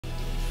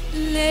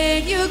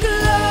Let your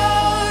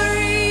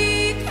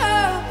glory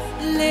come,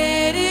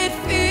 let it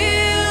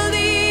fill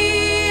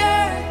the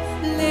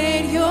earth,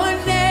 let your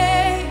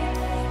name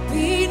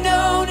be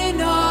known in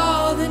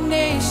all the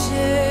nations.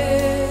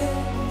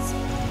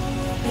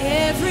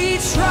 Every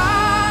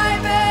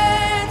tribe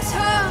and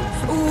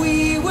tongue,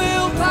 we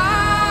will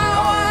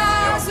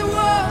bow as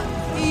one.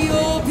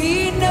 You'll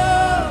be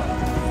known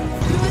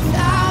through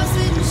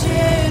 1,000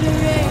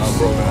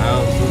 generations.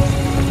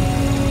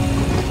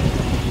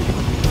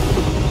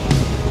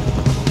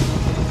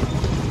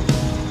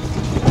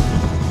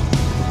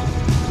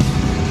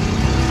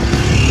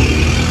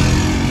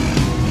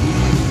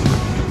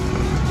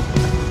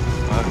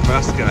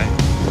 Fast guy.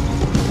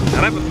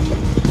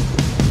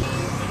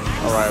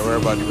 Alright, we're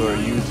about to go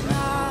to youth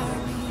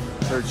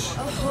church. A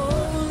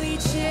holy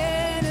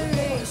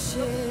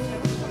generation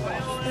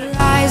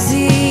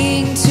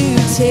rising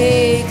to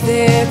take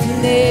their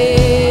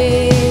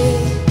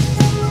place.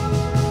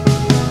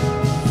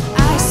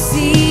 I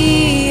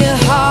see a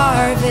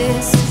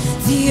harvest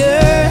the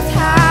earth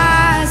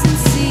hasn't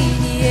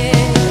seen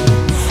yet.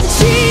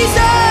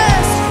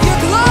 Jesus, your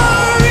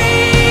glory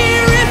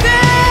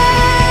reveal.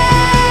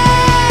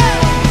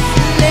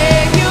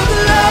 Let your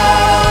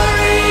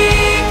glory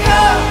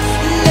come,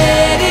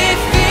 let it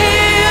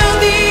fill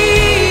the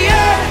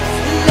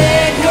earth,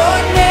 let your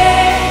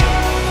name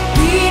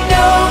be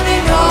known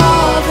in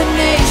all the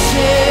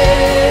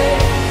nations.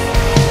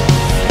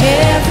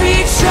 Every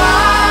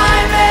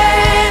tribe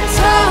and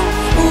tongue,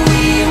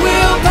 we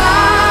will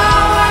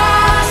bow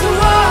as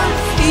one.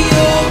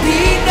 You'll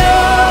be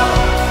known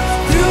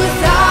through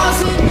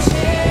 1,000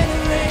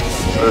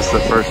 generations. That's the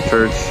first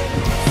church.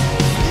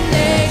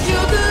 Let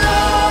your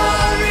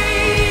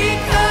glory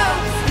come,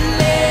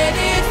 let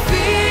it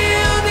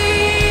fill the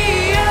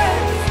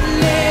earth,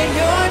 let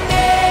your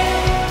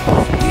name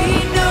be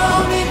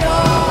known in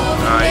all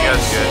the You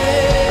guys good. You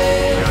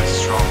nations. guys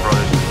strong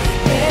brothers with me.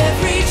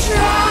 Every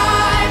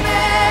tribe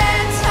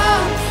and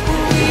tongue,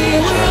 we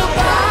will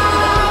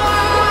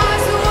bow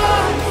as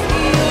one.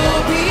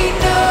 You'll be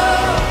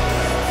known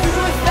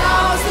through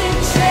 1,000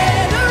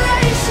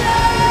 generations.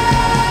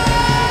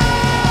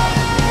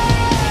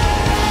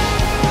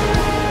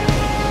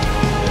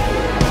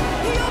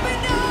 You'll be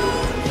known,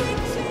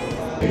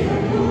 King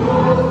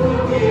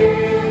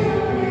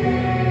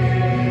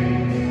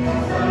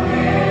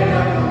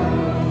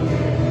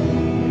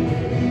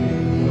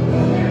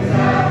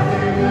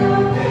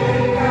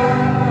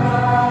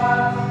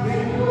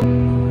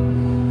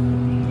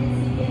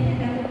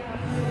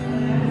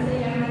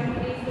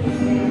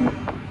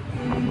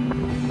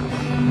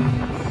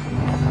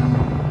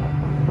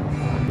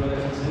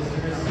Brothers and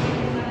sisters,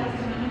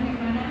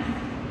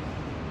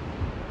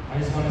 I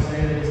just want to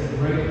say that it's a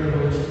great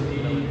privilege to be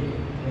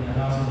in the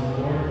house of the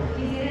Lord.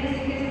 Quisiera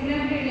decir que es un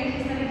gran privilegio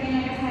estar aquí en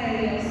la casa de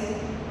Dios.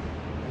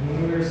 And when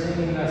we were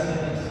singing that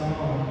second song,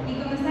 Y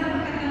cuando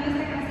estábamos cantando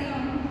esta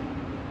canción,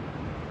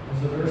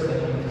 there's a verse that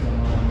came to my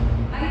mind.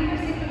 hay un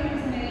versículo que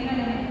se me vino a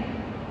la mente.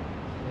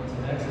 It's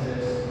in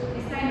Exodus,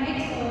 Está en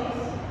Éxodos,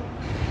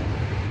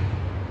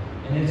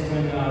 and it's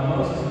when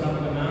Moses went up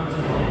the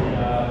mountain and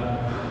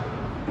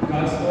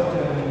God spoke to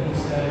him and he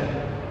said,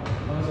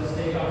 Moses,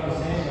 take off your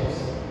sandals.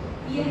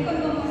 y es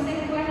cuando Moisés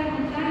fue a la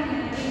montaña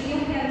y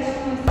Dios le habló a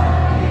Moisés.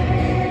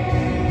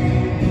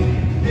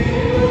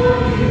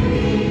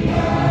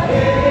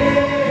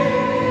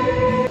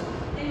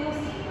 Tengo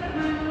 5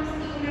 hermanos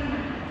y una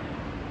hermana.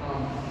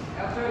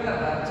 After I got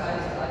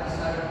baptized, I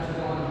decided to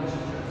go on a mission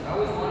trip. I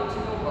always wanted to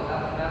go, but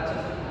after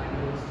baptism, I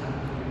knew it was time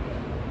to do it.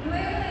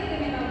 Luego de que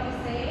me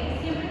bauticé,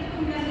 siempre tuve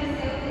un gran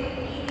deseo de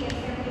ir y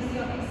hacer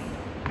misiones.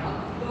 Not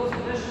those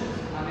missions,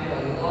 I made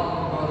a lot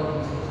more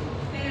brothers and sisters.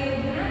 Pero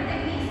durante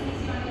mis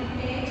misiones,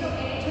 de hecho,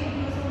 he hecho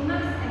incluso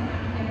más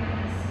hermanos y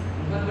hermanas.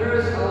 In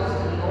Honduras, I was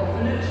in an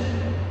orphanage.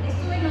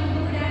 Estuve en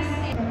Honduras.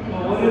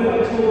 Well, what if I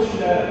told you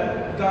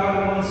that God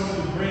wants you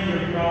to bring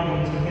your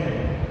problem to Him?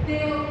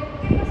 Pero,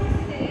 ¿qué pasa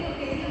si te digo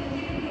que Dios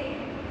quiere que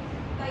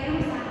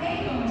vayamos a Él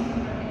con nuestro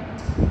problema?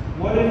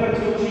 What if I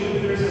told you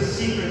there's a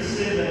secret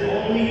sin that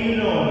only you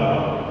know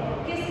about,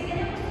 Que si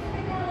tenemos un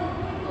pecado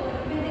oculto, de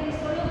repente que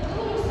solo tú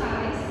lo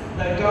sabes,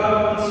 that God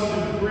wants you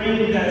to bring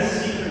that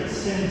secret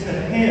sin to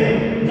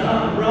Him,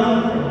 not run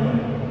from Him?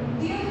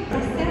 Dios te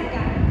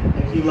acerca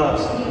Like He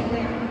loves y you. te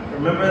ama.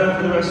 Remember that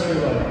for the rest of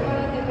your life.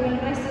 Recuérdate por el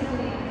resto de tu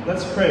vida.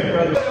 Let's pray,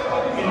 brothers.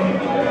 In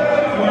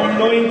your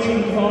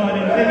anointing, God,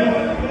 and any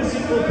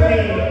physical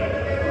pain,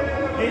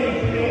 any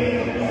pain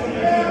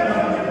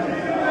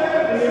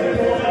that is in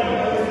your body,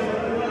 Lord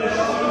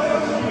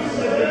Jesus, you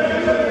said that you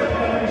took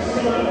upon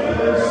yourself the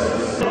curse of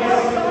sin.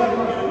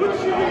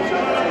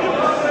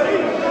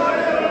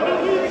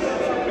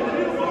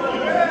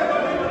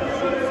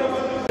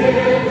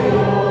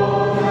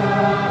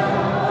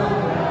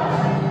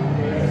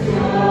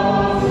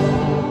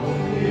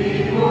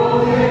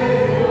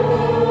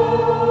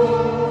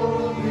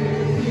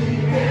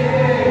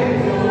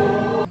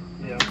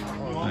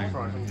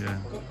 Yeah.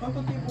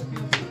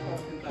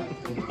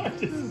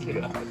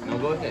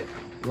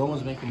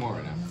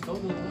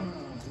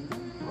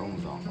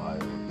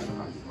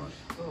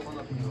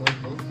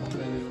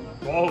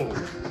 Whoa.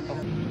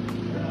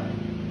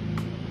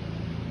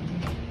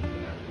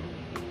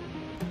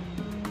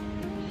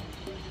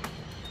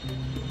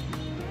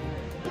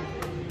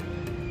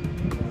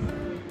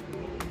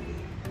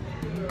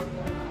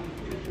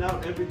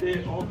 Out every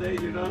day, all day,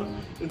 you know?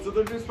 And so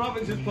they're just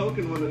probably just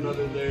poking one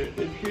another there.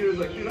 And Peter's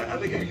like, dude, I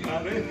think I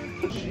got it.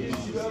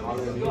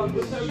 God,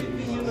 with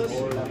everything in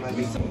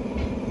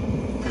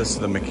us. This is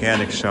the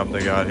mechanic shop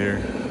they got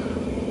here.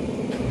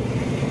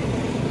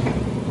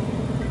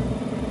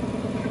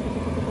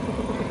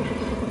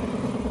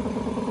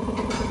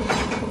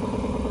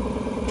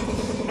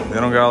 They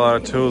don't got a lot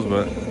of tools,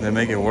 but they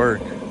make it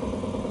work.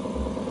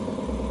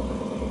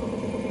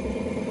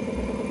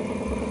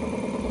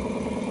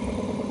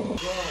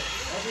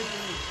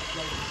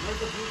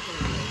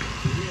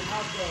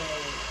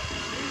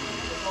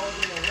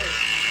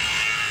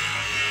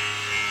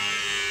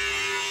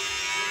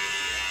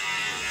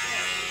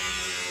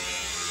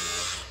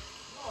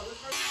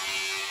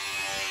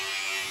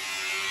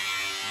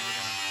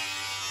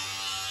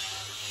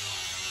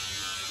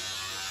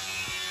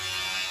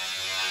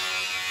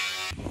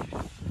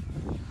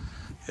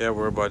 Yeah,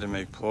 we're about to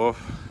make plov.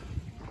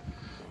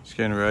 Just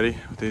getting ready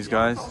with these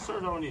guys.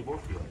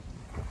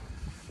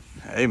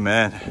 Hey,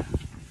 man.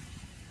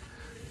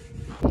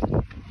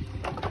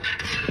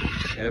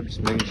 Yep,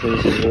 just making sure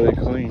this is really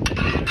clean.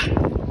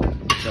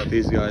 Got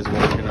these guys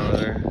working over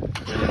there,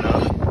 cleaning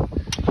up.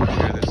 Make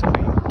sure this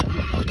clean.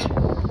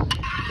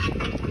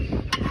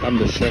 I'm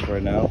the chef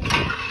right now.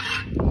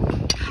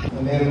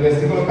 En el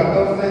versículo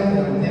 14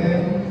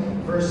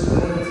 tienen verse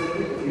 14,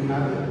 if you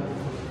have it.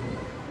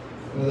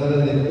 Voy a dar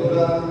la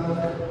lectura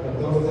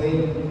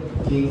 14,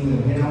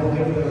 15. And I will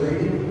give the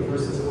reading,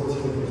 verses 14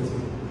 and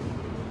 15.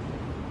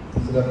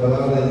 Es la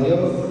palabra de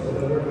Dios,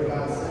 the word of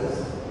God says.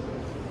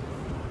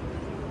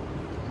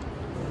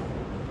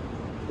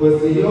 Pues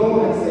si yo,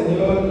 el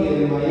Señor y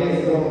el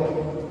Maestro,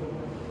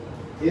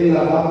 he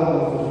lavado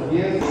nuestros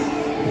pies,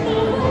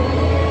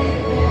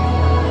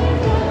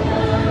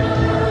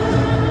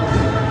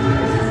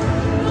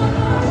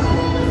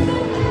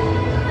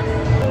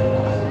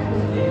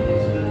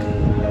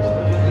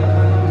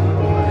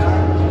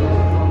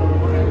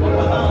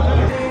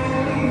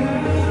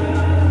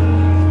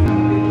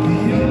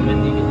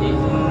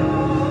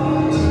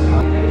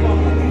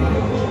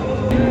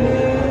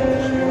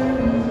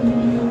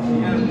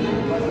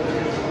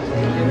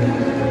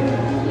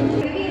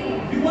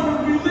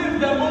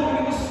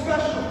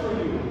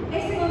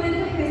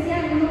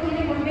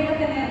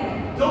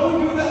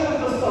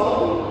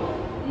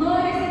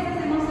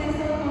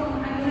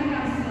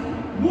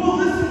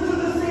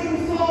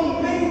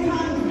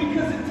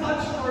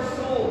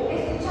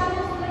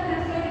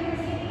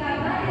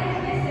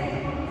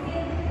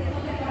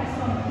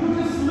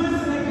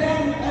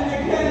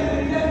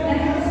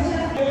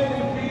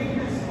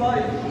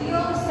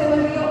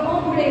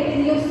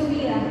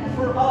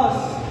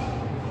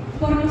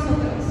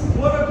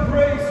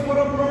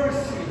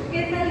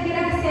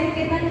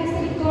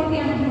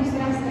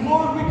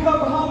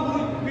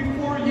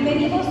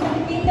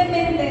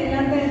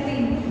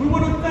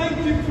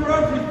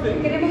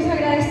 Queremos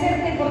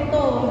agradecerte por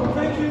todo.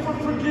 Thank you for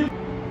forgiving.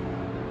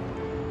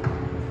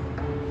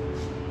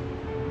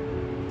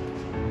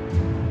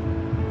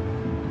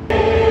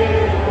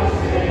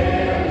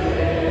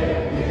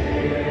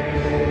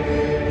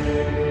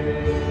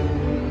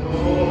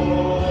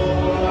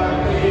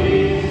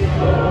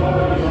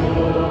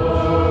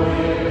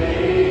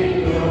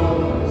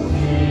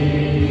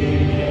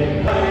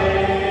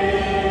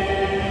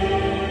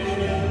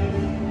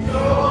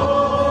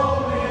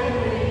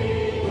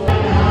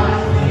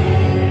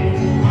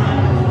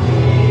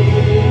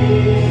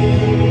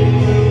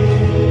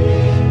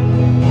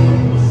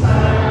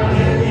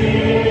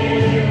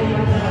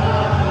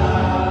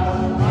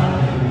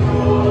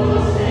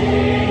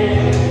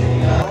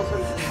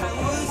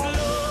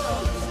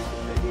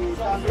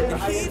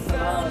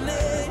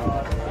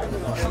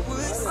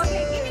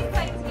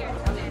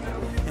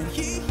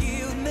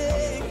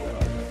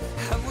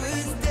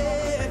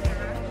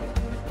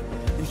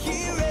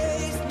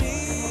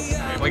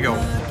 We go.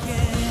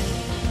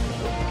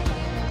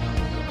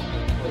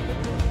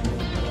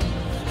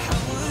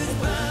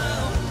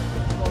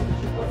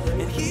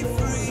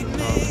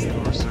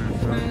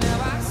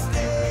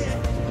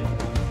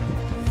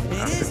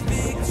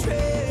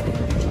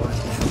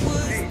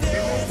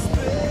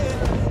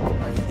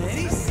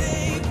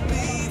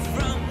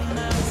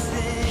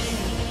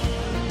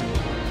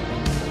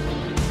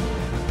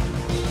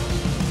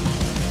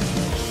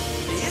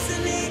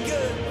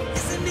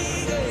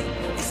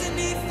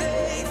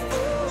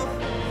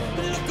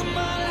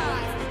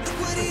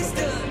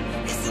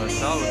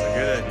 That was a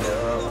good idea,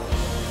 bro.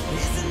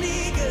 Isn't he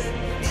good?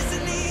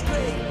 Isn't he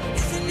great?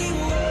 Isn't he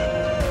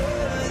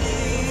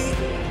worthy?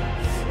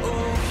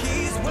 Oh,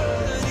 he's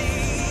worthy,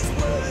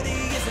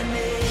 isn't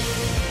he?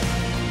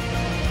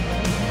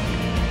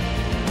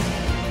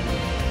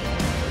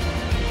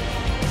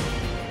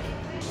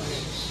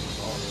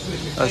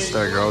 That's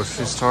that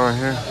grocery store right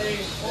here.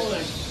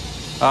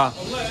 Ah.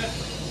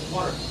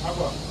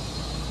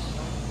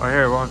 Right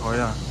here, walk. Oh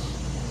yeah.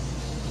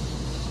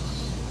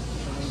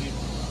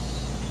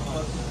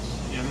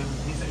 Yeah,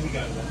 he said we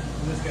got that.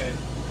 This guy.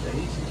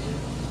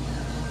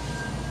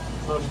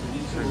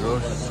 There it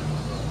goes.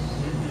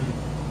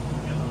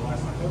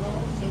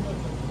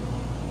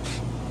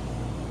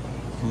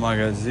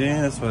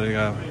 Magazine, that's what they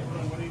got.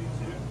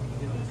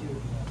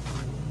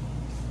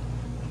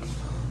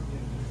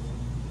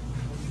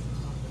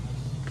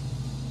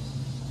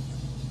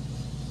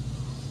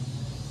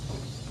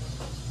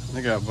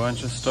 They got a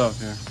bunch of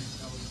stuff here.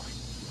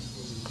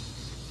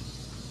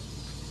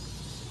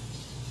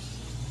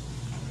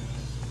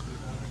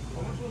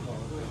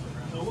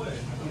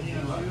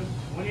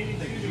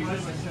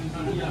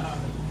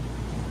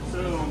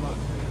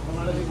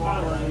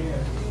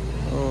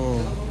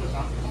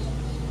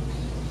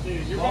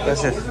 Oh,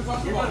 that's it.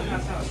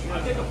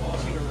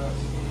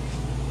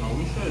 No,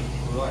 we should.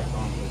 Relax,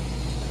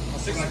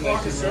 6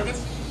 o'clock is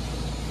service?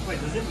 Wait,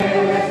 does it?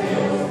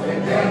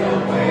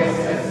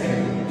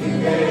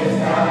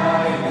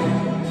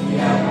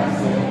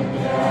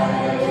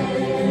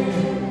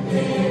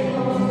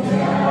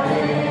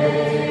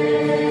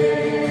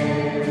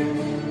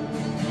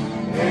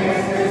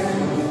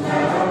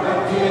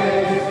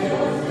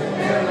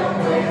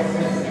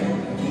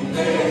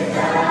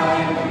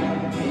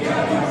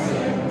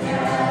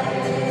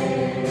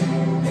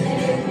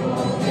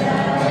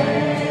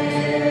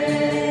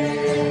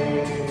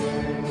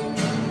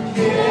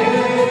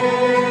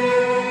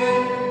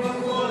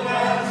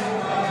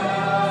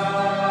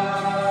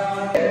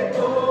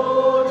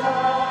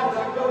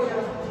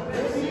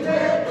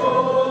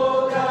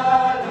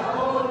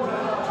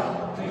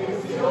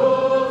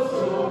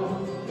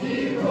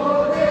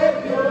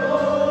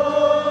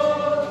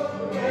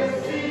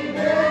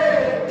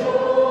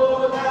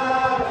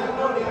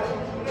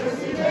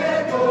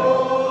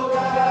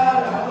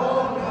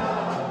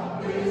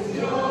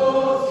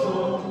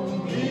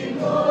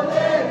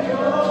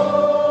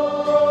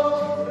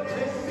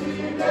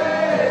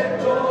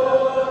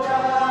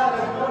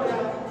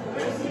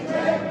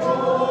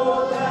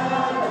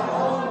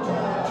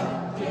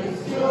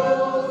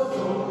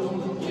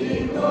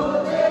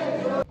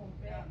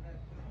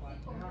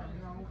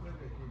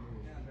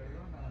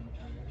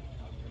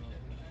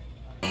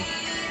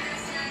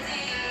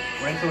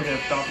 Wait until we get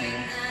a stop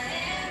meeting.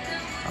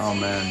 Oh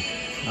man,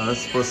 no,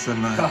 that's supposed to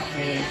not. Stop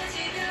meeting.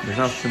 There's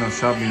not to no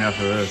shopping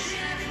after this.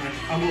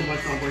 I'm gonna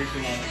let them wait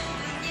too long.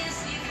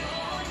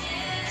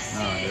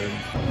 No, dude.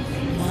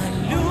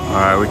 All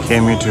right, we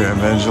came here to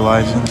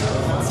evangelizing.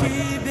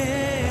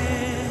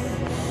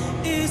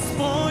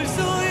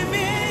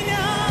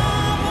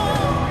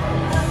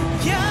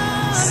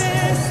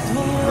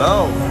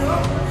 Hello.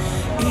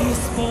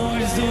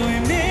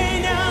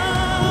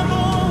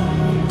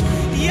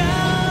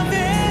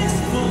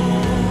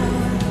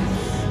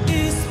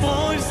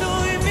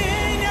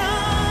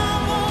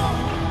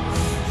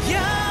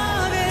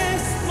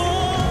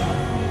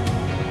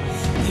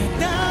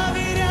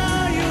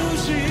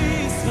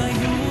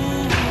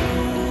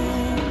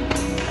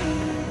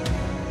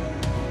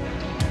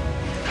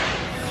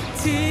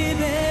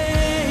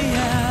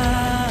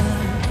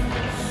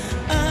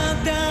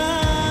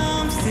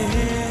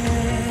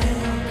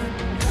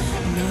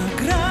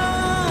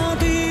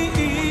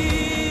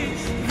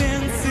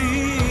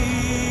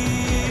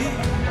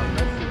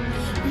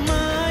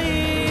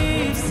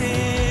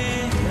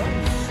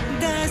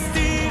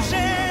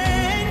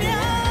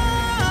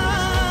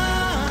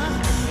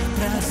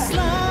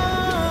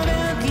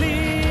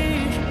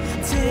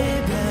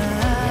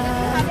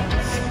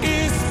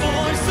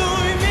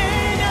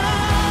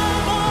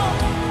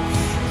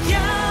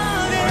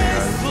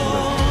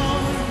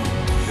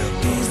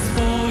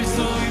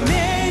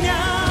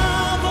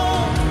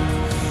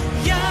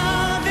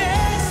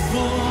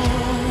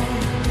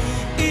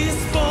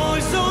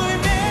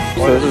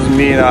 So this is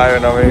me and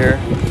Ivan over here,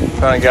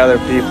 trying to gather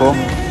people.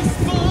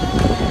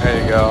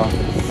 There you go.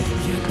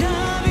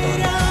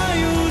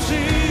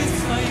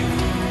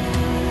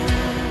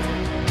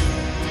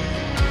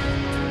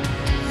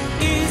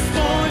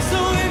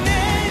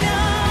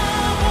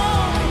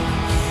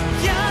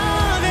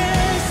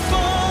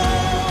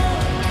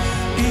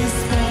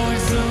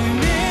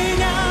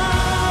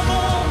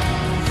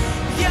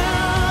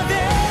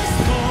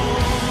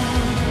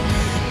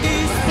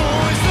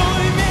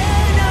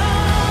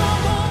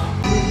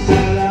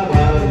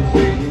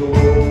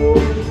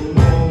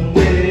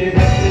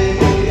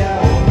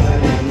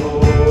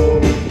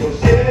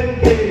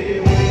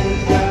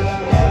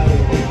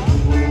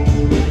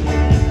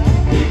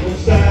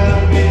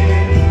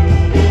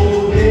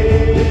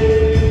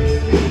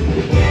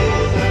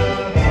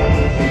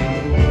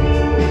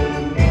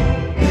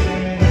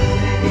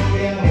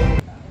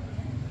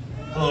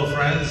 Hello,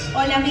 friends.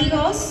 Hola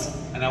amigos,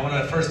 And I want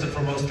to first and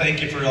foremost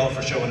thank you for all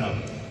for showing up.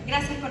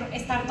 gracias por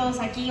estar todos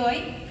aquí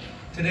hoy.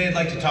 Today I'd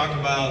like to talk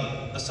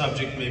about a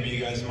subject maybe you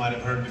guys might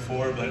have heard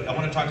before, but I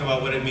want to talk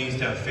about what it means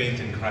to have faith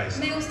in Christ.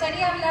 Me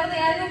gustaría hablar de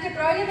algo que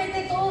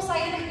probablemente todos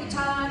hayan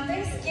escuchado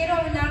antes. Quiero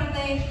hablar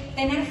de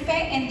tener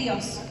fe en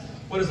Dios.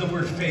 What does the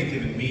word faith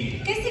even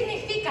mean? ¿Qué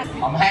significa?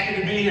 I'm happy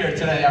to be here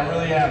today. I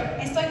really am.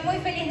 Estoy muy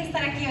feliz de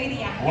estar aquí hoy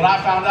día. When I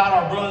found out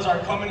our brothers are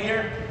coming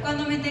here,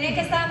 Cuando me enteré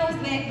que estábamos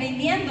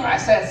viniendo, I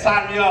said,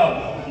 sign me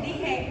up.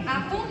 dije,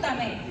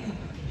 apúntame.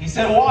 He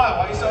said, why?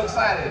 Why are you so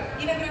excited?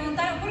 Y me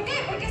preguntaron, ¿por qué?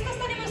 ¿Por qué estás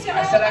tan I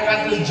emocionado? said, I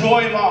para got venir?" this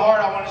joy in my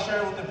heart. I want to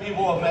share it with the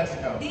people of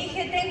Mexico.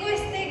 Dije, tengo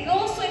este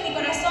gozo en mi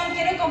corazón,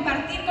 quiero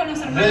compartir con los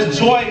hermanos. This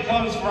joy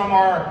comes from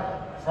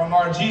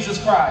our Jesus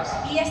Christ.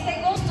 Y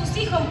este gozo, tus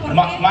hijos, ¿por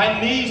qué? My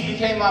knees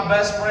became my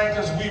best friend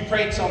because we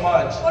prayed so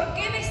much. ¿Por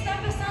qué me está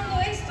pasando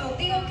esto?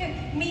 Digo que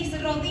mis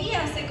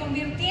rodillas se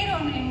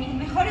convirtieron en mis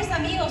mejores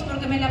amigos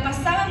porque me la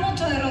pasaba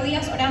mucho de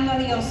rodillas orando a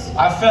Dios.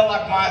 I felt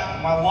like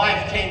my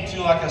life came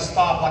to like a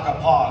stop, like a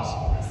pause.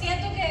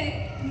 Siento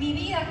que mi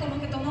vida como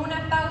que tomó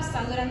una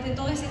pausa durante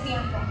todo ese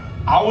tiempo.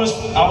 I was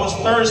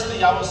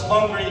thirsty, I was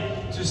hungry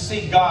to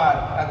seek God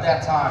at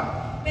that time.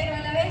 Pero a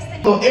la vez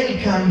tenía...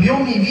 Él cambió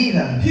mi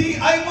vida.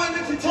 I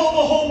wanted to tell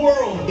the whole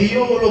world. Y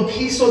yo lo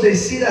quiso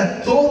decir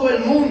a todo el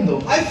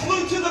mundo. I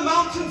flew to the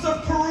mountains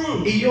of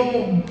Peru. Y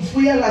yo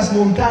fui a las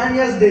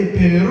montañas de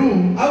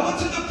Perú. I went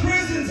to the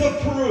prisons of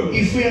Peru.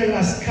 Y fui a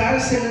las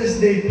cárceles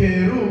de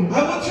Perú.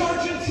 I went to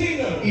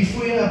Argentina. Y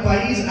fui al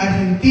país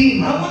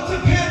Argentina. I went to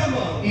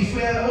Panama. Y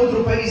fui a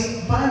otro país,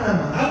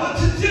 Panamá. I went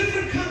to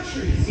different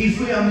countries. Y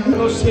fui a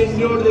muchos,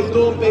 Señor, de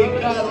todo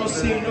pecado,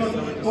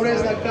 Señor. Por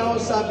esta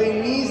causa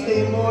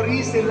veniste y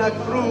moriste en la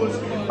cruz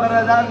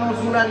para darnos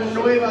una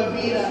nueva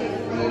vida,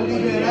 para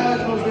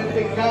liberarnos del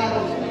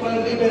pecado, para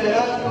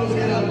liberarnos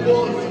del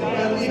alcohol,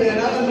 para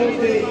liberarnos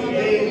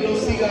de los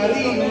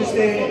cigarrillos,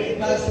 de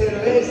la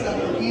cerveza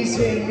y,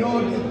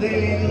 Señor,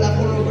 de la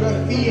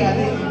pornografía,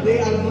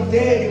 de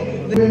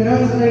adulterio.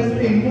 Verás a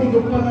este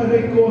mundo para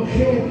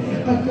recoger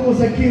a todos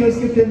aquellos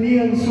que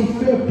tenían su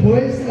fe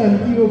puesta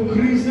en Dios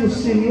Cristo,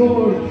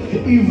 Señor,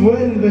 y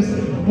vuelves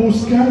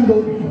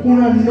buscando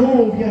una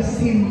novia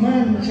sin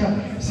mancha,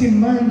 sin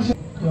mancha.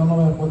 Yo no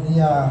me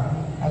podía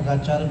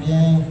agachar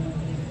bien.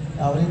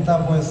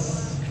 Ahorita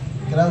pues,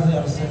 gracias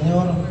al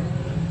Señor,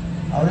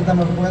 ahorita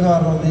me puedo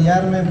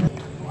arrodillarme.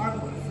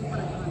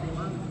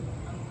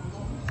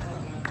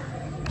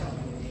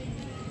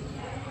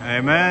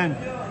 Amen.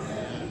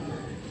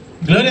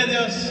 Gloria a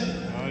Dios.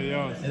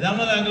 Le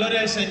damos la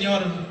gloria al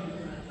Señor.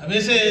 A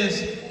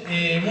veces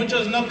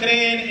muchos no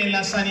creen en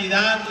la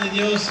sanidad de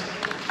Dios.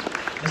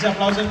 Ese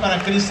aplauso es para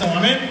Cristo.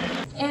 Amén.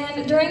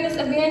 And during this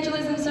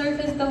evangelism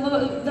service,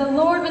 the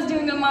Lord was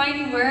doing a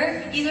mighty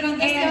work. Y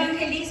durante este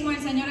evangelismo el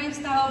Señor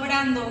estaba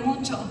obrando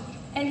mucho.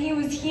 And He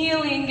was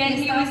healing, and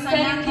He was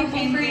setting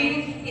people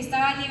free.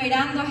 Estaba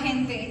liberando a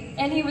gente.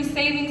 And He was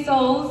saving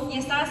souls. Y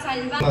estaba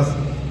salvando.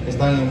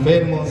 Están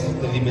enfermos,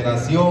 de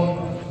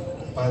liberación.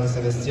 Padre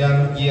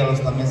Celestial,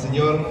 guíalos también,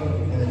 Señor,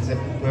 en el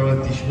pueblo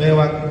de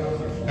Tishmebac.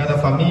 Cada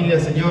familia,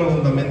 Señor,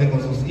 juntamente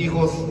con sus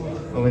hijos,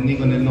 lo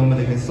bendigo en el nombre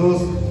de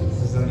Jesús.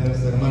 También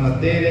nuestra hermana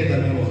Tere,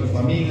 también con su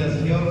familia,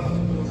 Señor.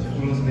 Que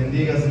tú los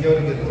bendigas, Señor,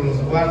 y que tú los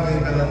guardes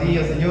cada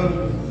día,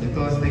 Señor. De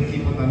todo este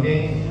equipo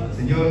también,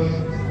 Señor.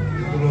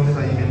 Que tú los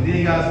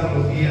bendigas, todos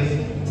los días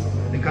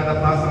de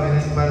cada paso en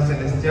ese Padre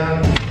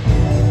Celestial.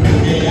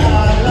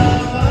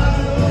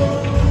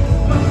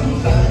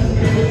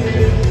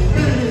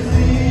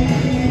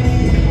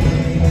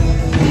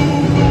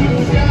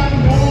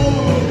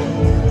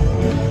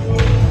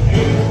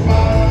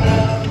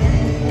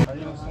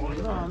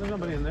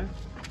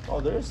 Oh,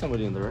 there is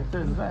somebody in there, right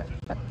there in the back.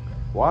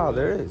 Wow,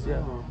 there is,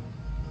 yeah.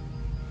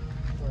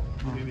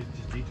 Maybe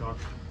just detox.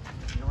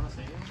 You don't want to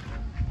say it?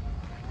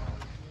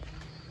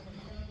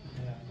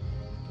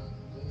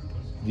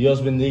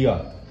 Dios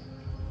bendiga.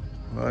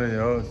 Ay,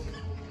 Dios.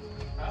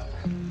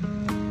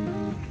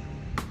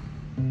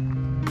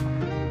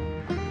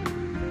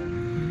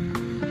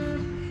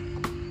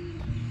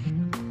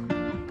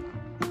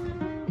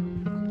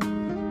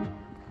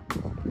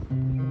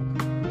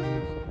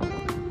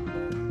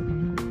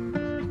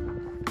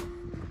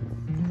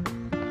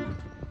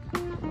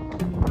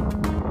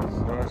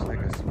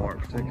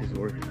 Protect his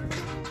work.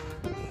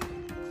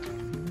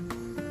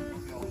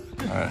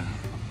 Alright.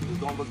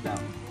 Just don't look down.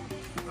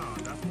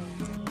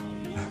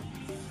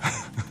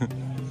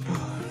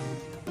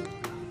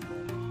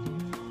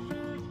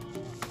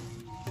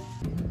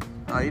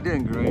 Oh, you're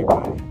doing great,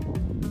 buddy.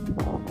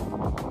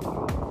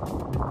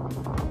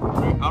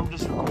 I'm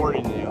just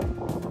recording you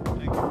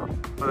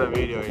for the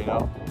video, you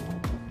know.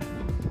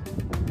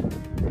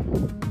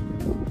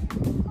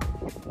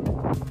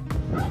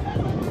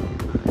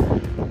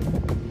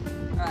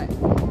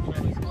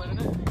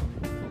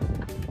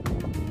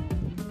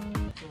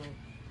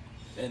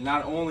 And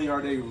not only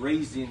are they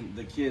raising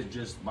the kids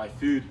just by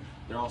food,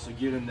 they're also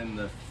giving them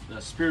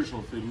the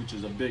spiritual food, which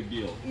is a big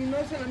deal. Y no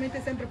solamente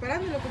están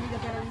preparando la comida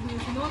para los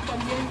niños, sino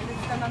también les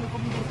están dando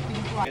comida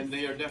espiritual. And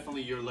they are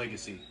definitely your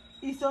legacy.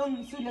 Y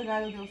son su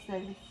legado de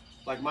ustedes.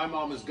 Like my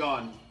mom is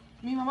gone,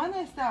 Mi mamá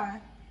no está,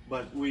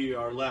 but we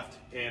are left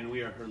and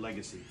we are her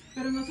legacy.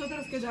 pero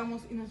nosotros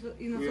quedamos y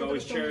We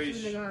always nosotros somos cherish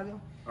su legado.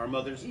 our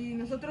mothers. Y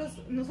nosotros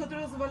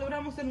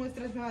valoramos a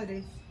nuestras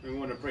madres. We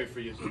want to pray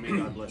for you, so may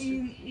God bless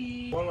you.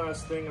 Y One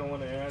last thing I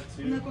want to add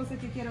una too. cosa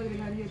que quiero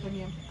agregar yo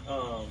también.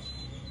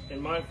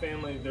 In my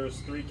family,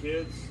 there's 3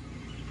 kids.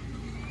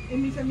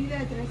 En mi familia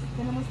de tres,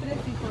 tenemos 3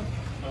 hijos.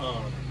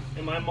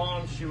 And my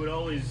mom, she would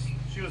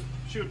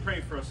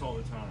pray for us all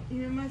the time. Y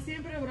mi mamá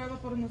siempre oraba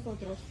por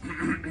nosotros.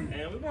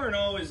 And we weren't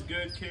always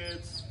good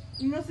kids.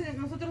 Y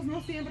nosotros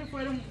no siempre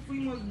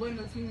fuimos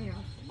buenos niños.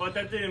 But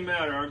that didn't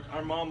matter.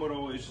 Our mom would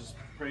always just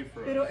pray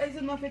for us. Pero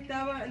eso no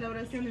afectaba la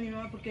oración de mi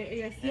mamá porque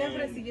ella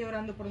siempre sigue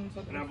orando por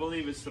nosotros. And I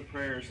believe it's the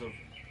prayers of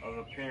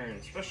a parent,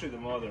 especially the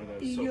mother,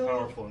 that's so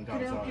powerful in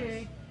God's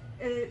eyes.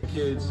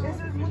 Kids.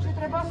 Eso es mucho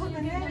trabajo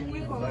tener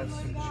hijos.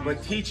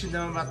 But teaching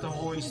them about the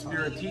Holy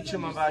Spirit, teach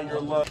them about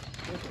your love.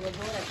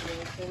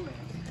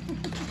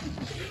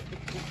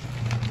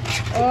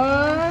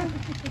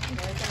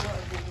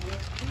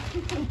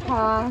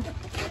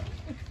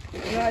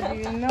 No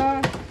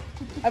adivinó.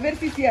 A ver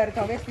si es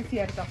cierto, a ver si es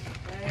cierto.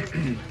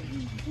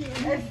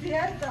 Es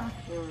cierto.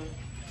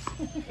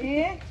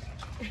 ¿Y?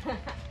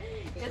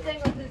 Yo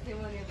tengo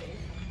testimonio de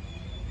eso.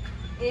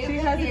 She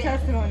has a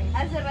testimony.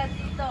 Hace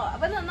ratito,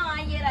 bueno, no,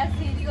 ayer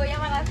así, digo, ya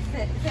van a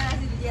ser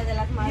así el Día de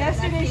las Madres.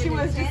 Yesterday she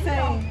was just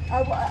saying,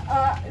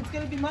 it's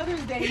going to be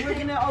Mother's Day.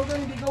 We're all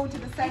going to be going to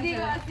the center. Y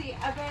digo así,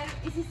 a ver,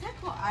 ¿y si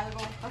saco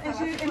algo? And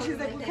she's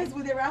like, because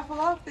they raffle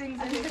off things.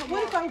 And she's like,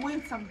 what if I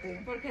win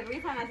something? Porque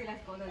rifan así las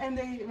cosas. And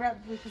they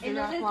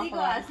Entonces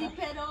digo así,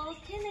 pero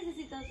 ¿qué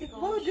necesito?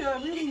 What do I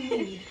really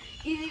need?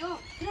 Y digo,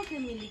 creo que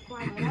mi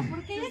licuadora,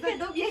 porque ya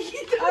quedó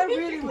viejito. I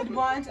really would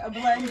want a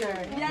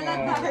blender. Ya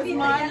la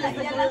tapita,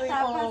 ya la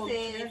tapa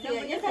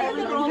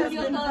se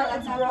rompió toda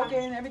la tapa.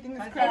 Everything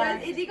is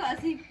cracked. Y digo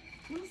así,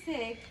 no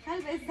sé, tal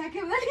vez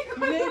saque una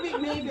licuadora.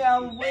 Maybe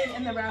I'll win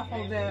in the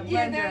raffle the Y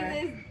blender.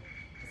 entonces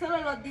solo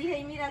lo dije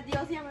y mira,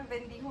 Dios ya me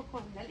bendijo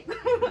con la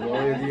licuadora.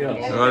 Gloria a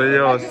Dios. Gloria a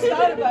Dios. I just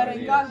thought about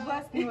it. God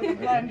blessed me with a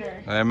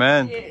blender.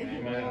 Amen.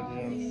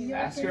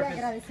 Ask her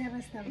if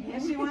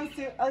she wants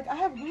to. Like, I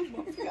have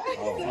goosebumps,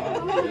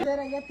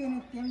 Ya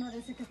tiene tiempo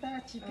desde que estaba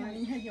chica,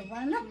 mi hija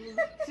Giovanna.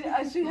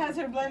 She has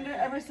her blender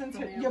ever since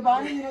her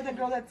Giovanna, you know the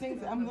girl that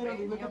sings. I'm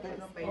literally look at this.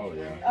 Oh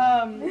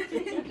yeah.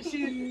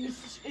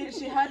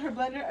 She had her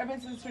blender ever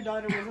since her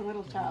daughter was a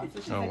little child,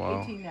 so she's Oh, like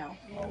wow. 18 now.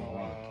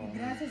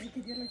 Gracias y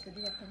que Dios les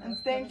bendiga. And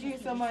thank you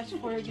so much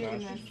for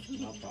giving us.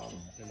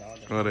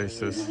 Gloria a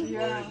Jesús.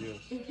 Yeah.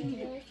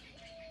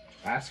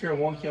 Ask her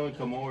when can we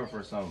come over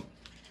for some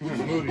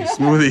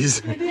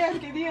Smoothies. ¿Qué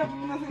día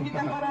nos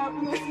invitan para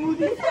unos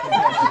smoothies?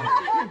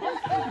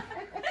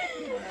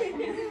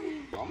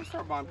 I'm gonna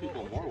start buying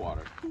people more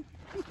water.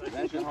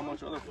 Imagine how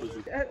much other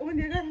food we Un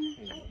día ganan.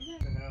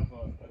 to have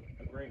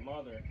a great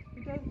mother.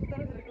 Entonces,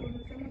 todos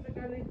reconocemos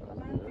acá la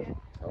importancia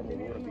de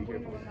tener una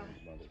buena mamá.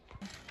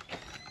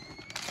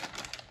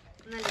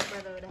 Una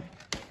licuadora.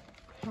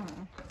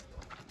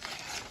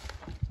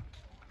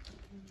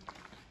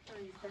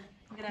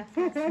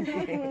 Gracias.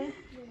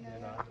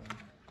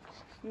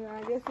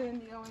 Dios te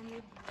bendiga,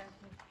 Wendy.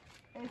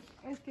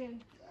 Es que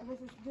a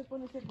veces Dios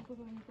pone ciertas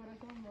cosas en mi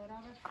corazón, me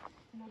oraba,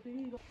 como te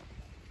digo.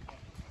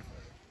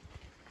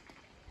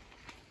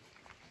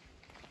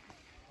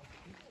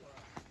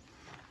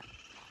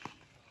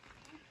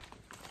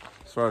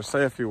 So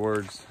say a few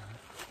words.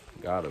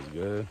 God is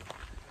good.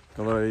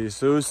 Gloria a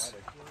Jesús.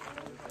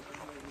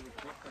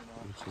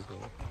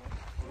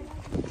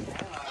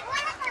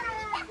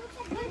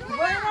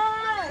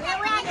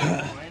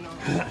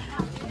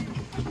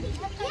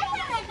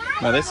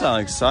 Man, they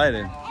sound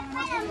excited.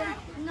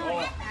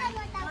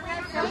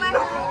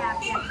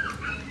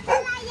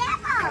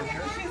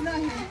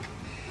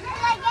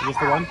 Just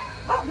the one?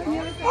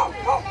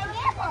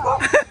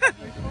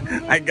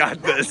 I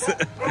got this.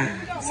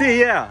 See,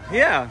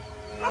 yeah.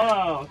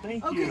 Oh,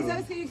 thank Okay, you. so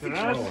that's how you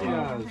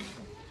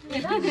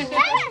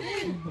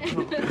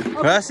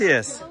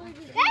Gracias.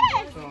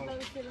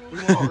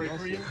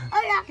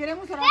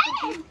 Queremos orar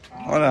por ti.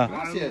 Hola.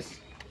 Gracias.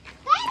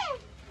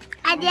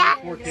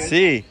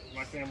 Sí.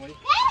 My family.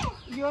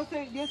 Yo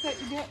espera,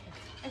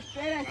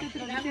 estoy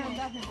traduciendo,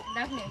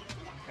 Daphne.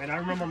 And I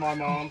remember my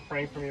mom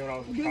praying for me when I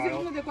was a Yo soy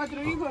child. uno de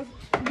 4 hijos.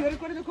 Yo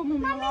recuerdo cómo mi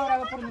mamá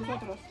oraba por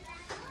nosotros.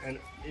 And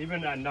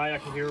even at night I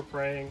can hear her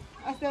praying.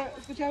 Hasta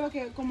escuchaba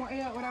que como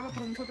ella oraba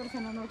por nosotros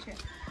en la noche.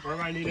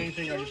 Whenever I need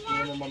anything, I just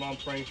remember my mom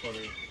praying for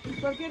me.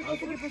 Cualquier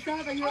cosa que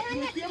pasaba, yo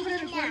siempre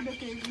recuerdo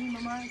que mi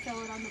mamá estaba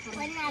orando por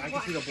mí. I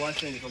can see the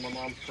blessings of my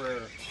mom's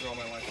prayer throughout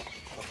my life.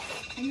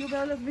 Y yo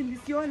veo las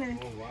bendiciones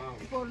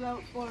por los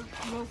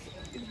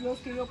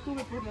que yo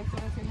obtuve por las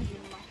oraciones de mi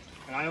mamá.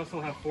 And I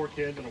also have 4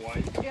 kids and a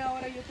wife. Y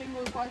ahora yo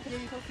tengo 4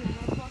 hijos y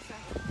una esposa.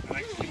 And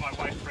I can see my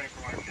wife praying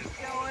for my kids.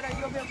 Y ahora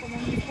yo veo como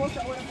mi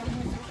esposa ora por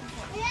nuestros hijos.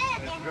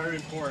 And it's very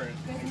important.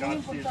 Es And muy God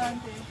sees it.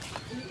 importante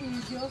y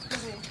Dios te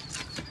ve.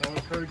 So I would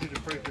encourage you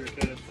to pray for your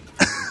kids.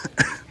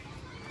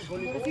 Por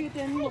eso yo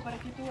te animo para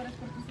que tú ores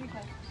por tus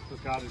hijas.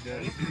 Because God is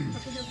good.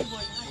 Porque Dios es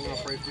bueno. I'm going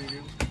to pray for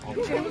you.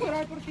 Queremos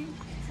orar por ti.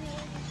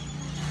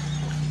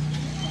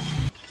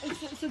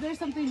 So there's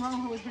something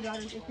wrong with her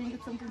daughters. I think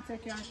it's something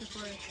psychiatric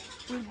or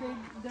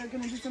they're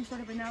going to do some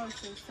sort of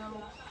analysis. So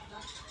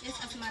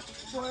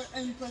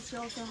and plus she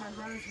also has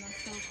asthma.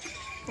 So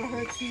for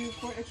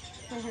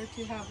her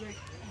to have like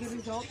the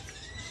results,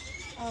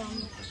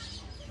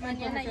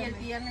 Mañana y el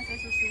viernes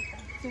es su cita.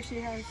 So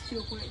she has 2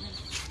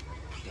 appointments.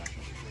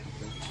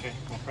 Okay,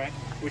 we'll pray.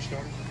 Which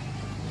door?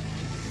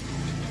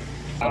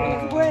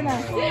 Buena.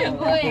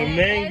 For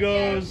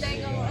mangoes,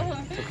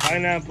 for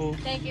pineapple.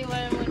 Thank you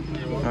very much.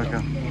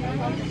 Okay.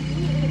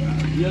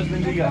 Dios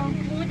bendiga.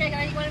 Muchas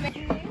gracias igualmente.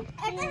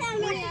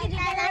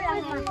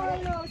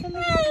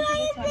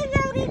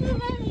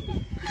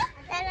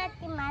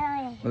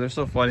 Oh, they're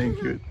so funny and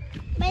cute.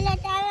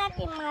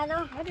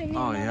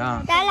 Oh,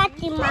 yeah.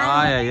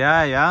 Ay, ay,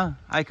 ay, ya.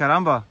 Ay,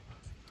 caramba.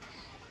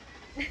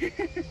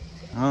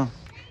 Oh.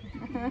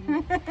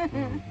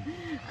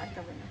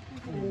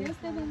 Dios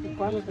te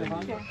bendiga.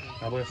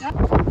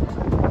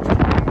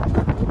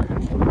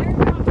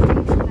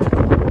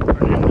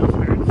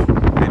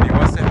 And you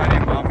want to say hi to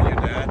your mom and your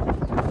dad?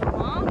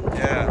 Mom?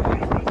 Yeah.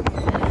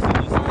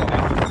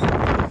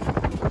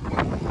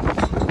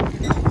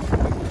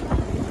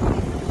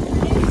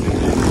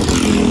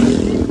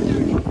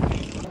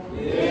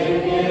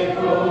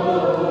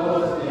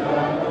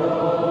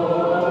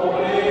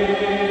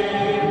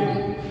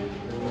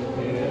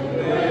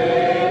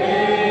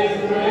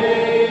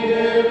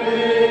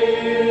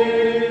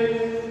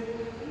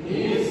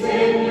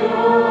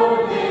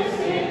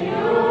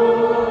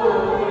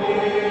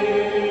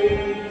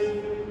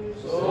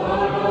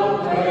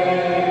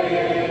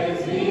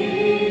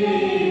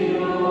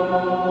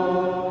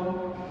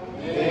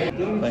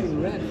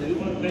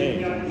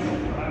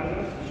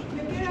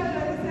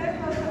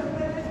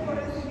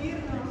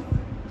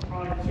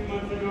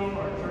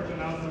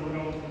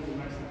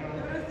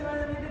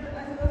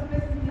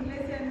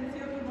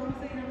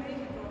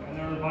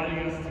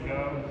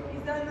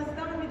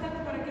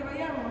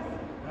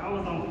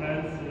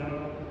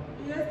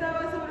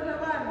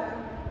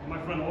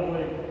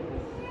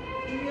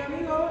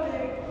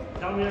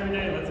 Tell me every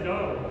day, let's go.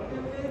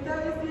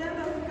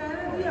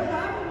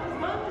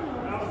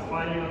 I was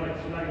fighting, I was like,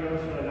 should I go,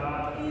 should I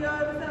not?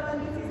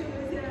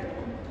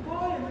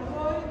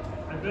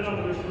 I've been on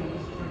a mission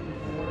trip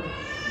before.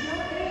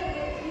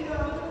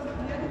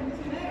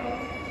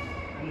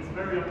 And it's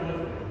very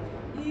uplifting.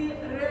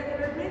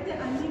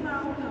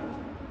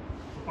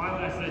 So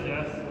finally I said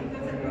yes,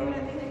 let's go.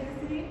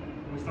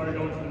 And we started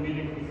going to the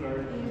meetings with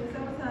Serge.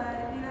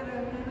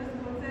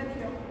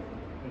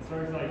 And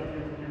Serge's like,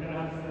 you're going to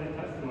have to say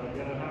testimony,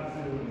 you're going to have to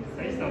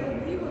say something.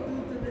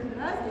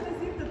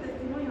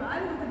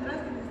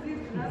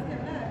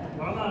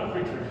 Well, I'm not a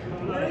preacher.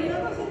 I'm not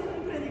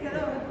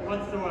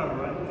whatsoever.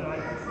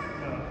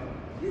 No.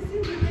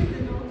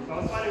 So I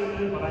was fighting with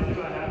him, but I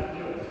knew I had to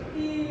do it.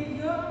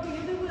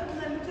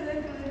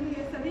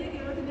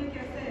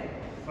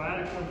 So I had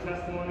to come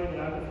testimony, and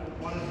I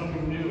wanted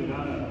something new,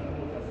 not a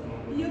old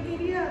testimony.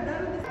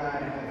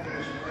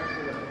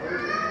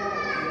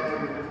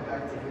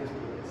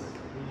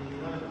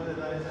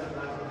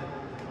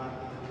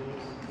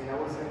 And I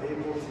wasn't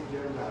able to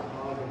give him that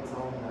hug and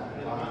tell him that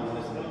I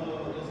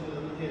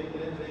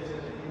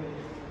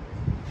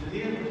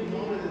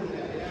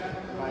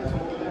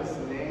told him his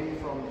name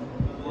from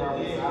where I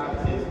was at.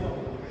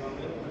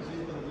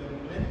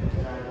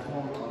 And I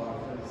told him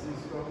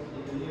Francisco.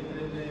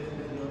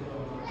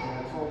 And I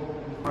told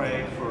him Pray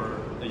for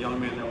the young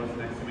man that was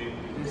next to me.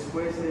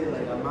 después de la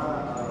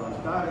llamada al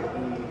altar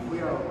y fui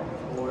a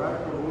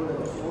orar por uno de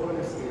los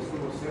jóvenes que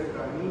estuvo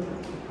cerca a mí.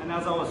 And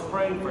as I was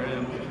praying for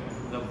him,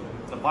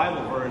 the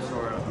Bible verse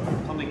or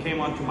something came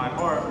onto my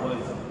heart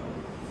was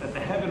that the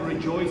heaven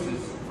rejoices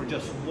for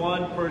just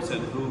one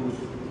person who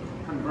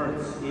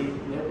converts. Y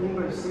un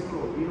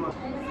versículo vino a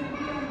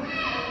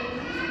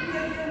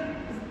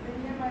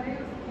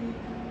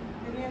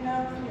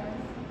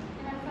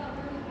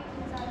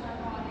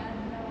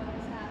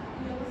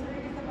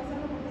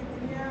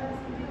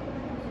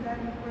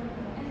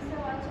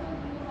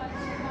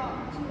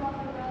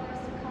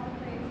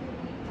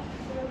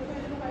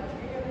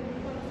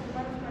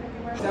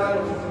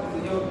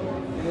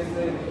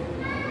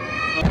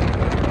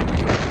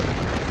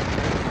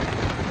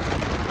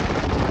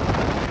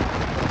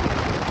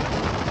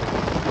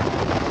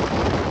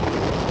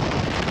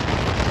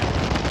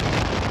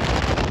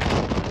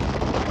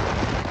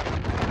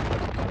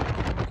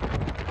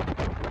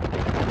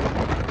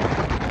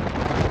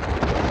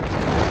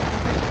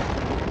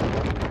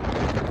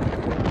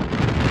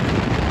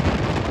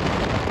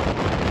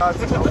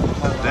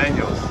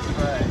Daniels.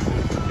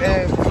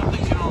 And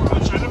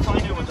I'm trying to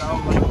find it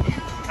without like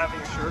having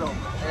a shirt on.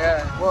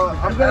 yeah, well,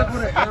 I'm gonna go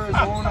to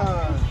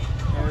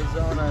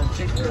Arizona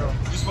chick girl.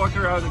 You just walk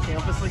around the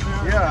campus like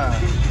that? Yeah.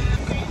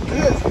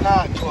 This is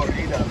not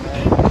Florida,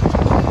 man.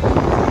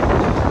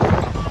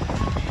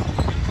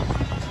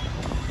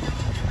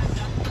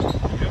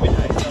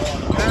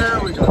 There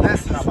we go.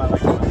 This is not my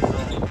like.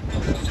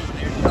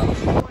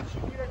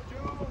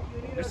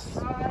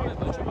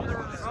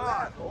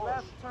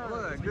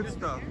 Look at that good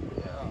stuff.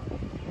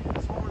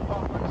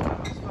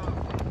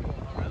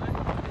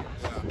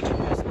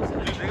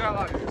 They got a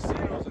lot of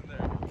casinos in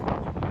there.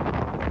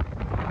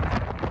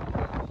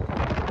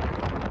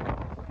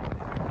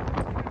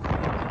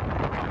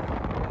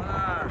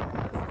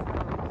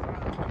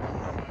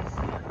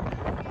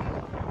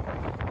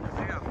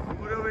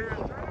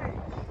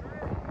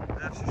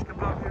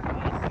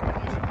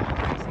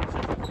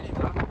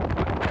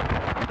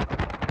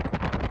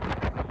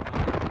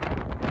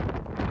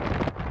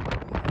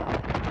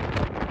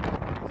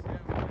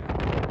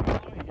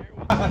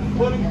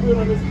 putting food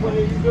on his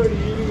plate. He's already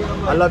eating it.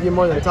 I love you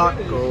more than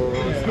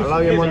tacos. I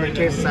love you more than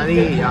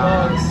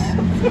quesadillas.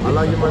 I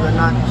love you more than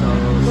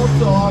nachos.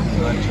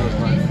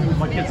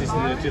 My kids used to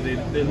do it too.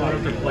 They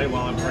learn to play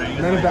while I'm praying.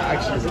 None of that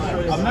actually is.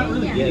 I'm not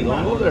really getting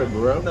Don't go there,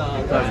 bro. It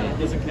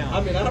doesn't count.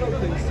 I mean, I don't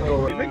think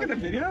so. Are you making a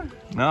video?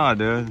 No,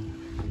 dude.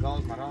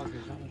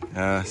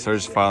 Yeah,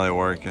 Serge finally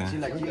working.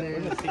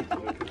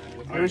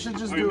 We should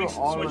just do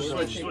all of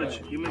them.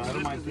 Switch. You mix it.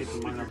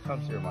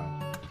 Comes to your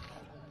mind.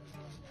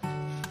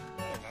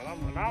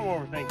 Now I'm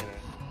overthinking it.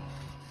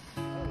 I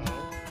don't know.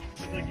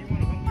 It's like you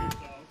want to humble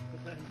yourself,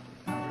 but then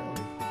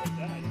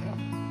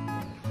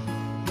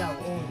not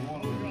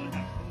really.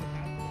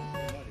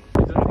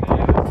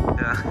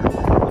 Yeah.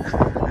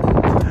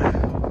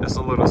 Just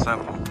a little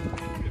sample.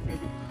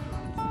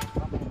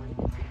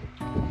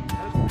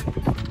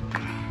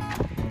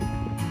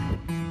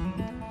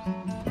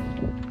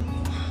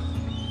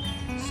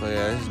 So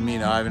yeah, this is me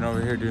and Ivan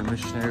over here doing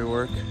missionary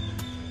work.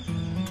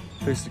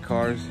 Fix the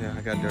cars. Yeah,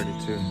 I got dirty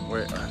too.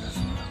 Wait,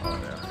 oh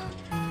yeah.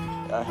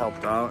 I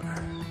helped out.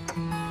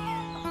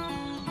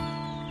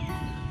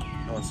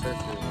 Oh, it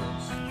safely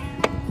works.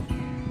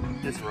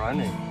 It's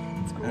running.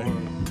 It's cool.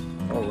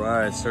 All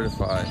right,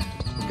 certified.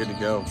 Good to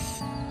go.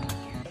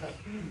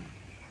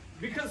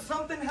 Because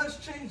something has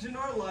changed in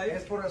our life.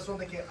 Es por razón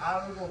de que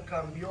algo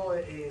cambió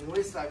en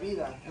nuestra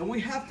vida. And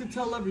we have to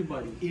tell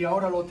everybody. Y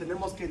ahora lo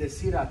tenemos que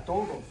decir a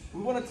todos.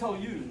 We want to tell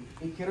you.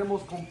 Y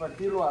queremos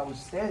compartirlo a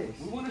ustedes.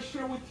 We want to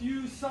share with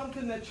you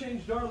something that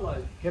changed our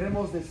life.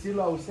 Queremos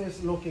decirlo a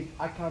ustedes lo que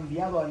ha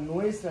cambiado a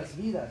nuestras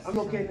vidas.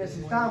 Lo que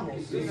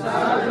necesitamos. We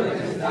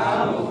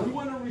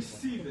want to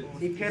receive it.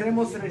 Y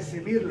queremos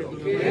recibirlo.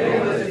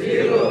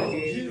 In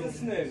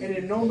Jesus' name. En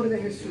el nombre de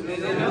Jesús.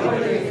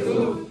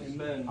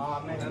 Amen.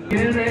 Amén.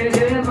 El Rey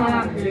de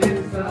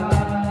majestad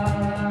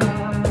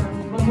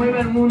conmueve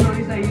el mundo,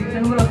 dice ahí, dice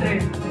el número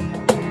 3.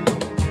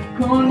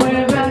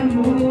 Conmueve el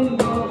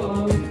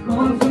mundo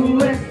con su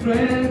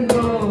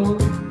estruendo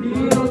y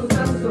nos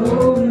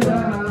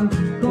asombra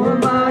con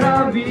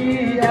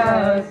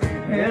maravillas.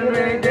 El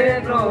Rey de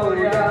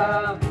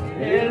gloria,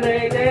 el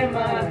Rey de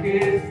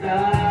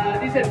majestad.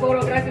 Dice el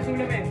coro, gracias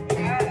sublime.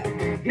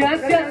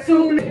 Gracias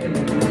sublime.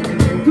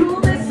 Tú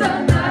me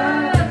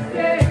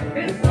sanaste,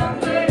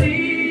 estando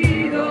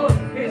herido,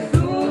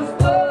 Jesús,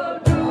 por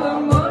tu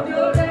amor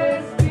yo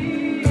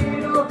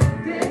respiro,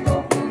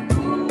 tengo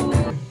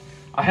futuro.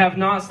 I have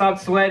not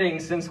stopped sweating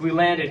since we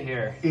landed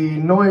here. Y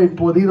no he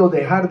podido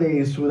dejar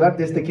de sudar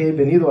desde que he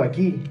venido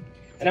aquí.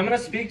 And I'm going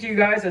to speak to you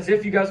guys as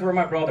if you guys were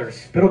my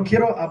brothers. Pero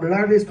quiero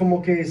hablarles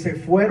como que se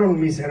fueran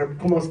mis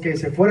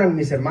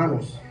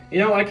hermanos. You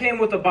know, I came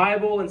with a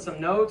Bible and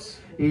some notes.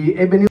 Y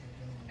he venido.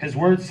 His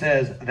word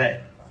says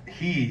that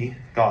He,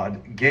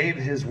 God, gave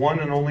His one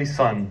and only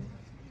Son.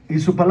 Y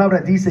su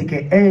palabra dice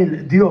que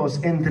él, Dios,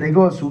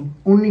 entregó su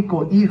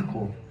único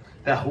hijo.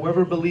 That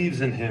whoever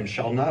believes in Him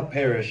shall not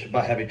perish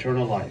but have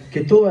eternal life.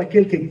 Que todo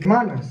aquel que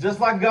manas.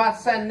 Just like God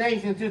sent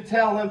Nathan to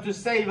tell him, to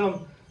save him,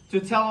 to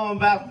tell him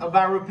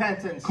about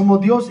repentance. Como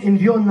Dios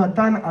envió a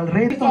Natán al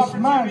rey,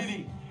 más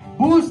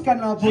buscan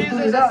la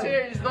oportunidad.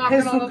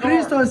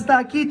 Jesucristo está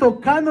aquí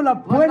tocando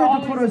la puerta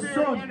de tu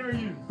corazón.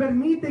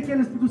 Permite que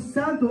el Espíritu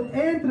Santo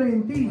entre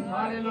en ti.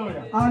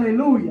 Aleluya.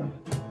 Aleluya.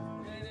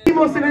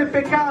 Vivimos en el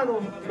pecado.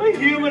 The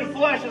human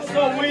flesh is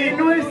so weak. Y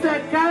nuestra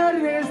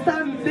carne es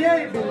tan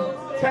débil.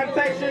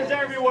 Temptations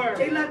everywhere.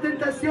 Y la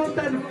tentación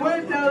tan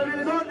fuerte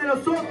alrededor de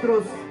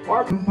nosotros.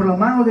 Por la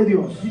mano de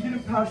Dios. He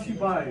didn't pass you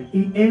by.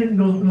 Y Él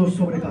nos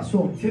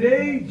sobrepasó.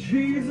 Today,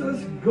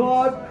 Jesus,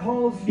 God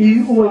calls Y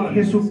you hoy sons.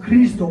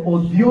 Jesucristo o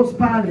Dios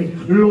Padre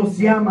los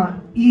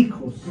llama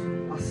hijos.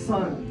 A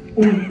son.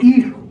 Un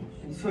hijo.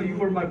 And so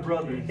you are my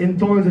brothers.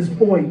 Entonces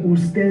hoy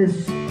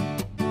ustedes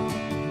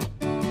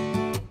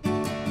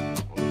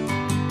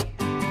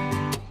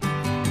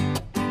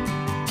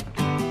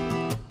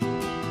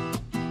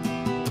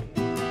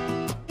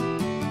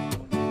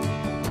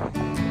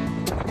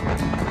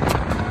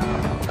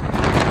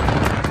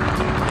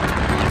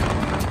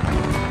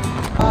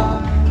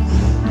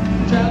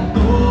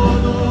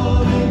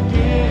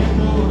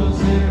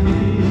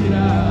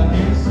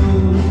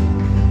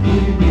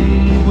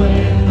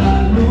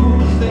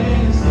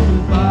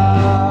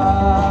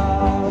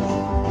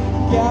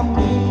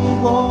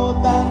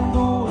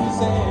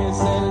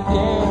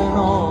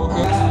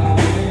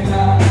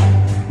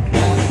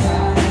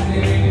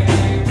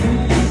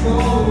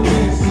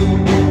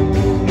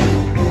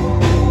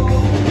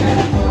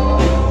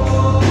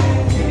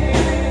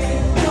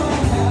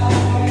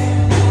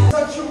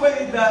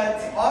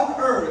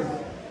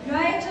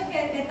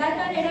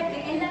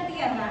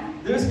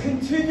There's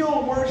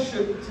continual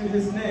worship to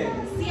His name.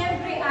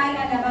 Siempre hay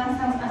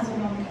alabanzas a su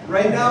nombre.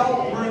 Right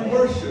now, we're in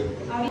worship.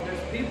 There's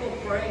people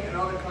praying in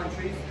other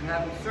countries and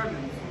having sermons.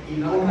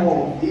 Y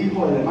como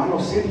dijo el hermano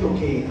Sergio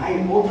que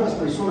hay otras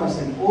personas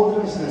en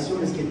otras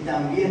naciones que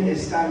también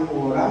están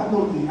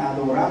orando y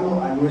adorando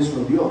a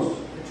nuestro Dios.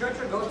 The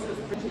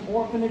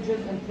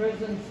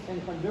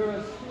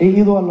He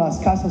ido a las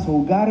casas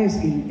hogares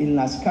en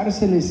las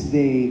cárceles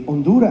de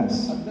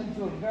Honduras.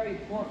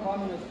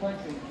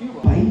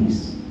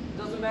 País.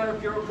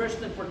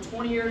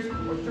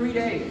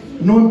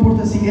 No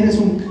importa si eres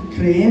un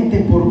creyente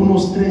por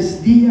unos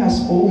 3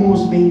 días o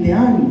unos 20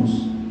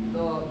 años.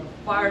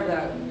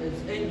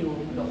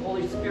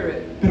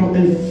 Pero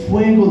el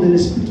fuego del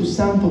Espíritu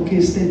Santo que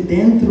esté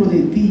dentro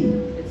de ti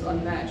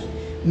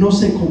no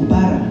se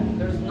compara.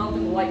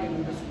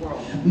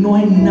 No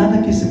hay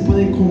nada que se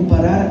puede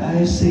comparar a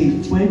ese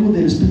fuego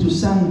del Espíritu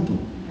Santo.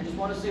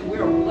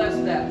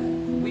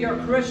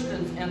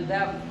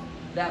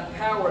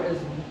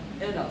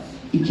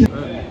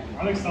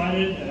 I'm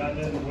excited and I've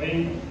been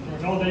waiting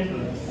all day for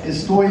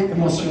this. Estoy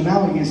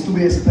emocionado y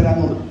estuve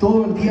esperando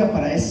todo el día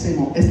para este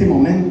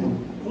momento.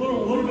 A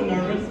little bit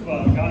nervous,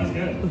 but God is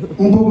good.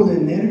 Un poco de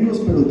nervios,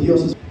 pero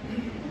Dios es.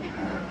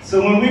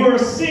 So when we were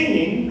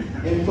singing,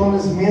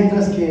 entonces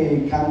mientras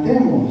que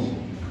cantemos,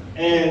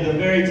 and the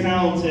very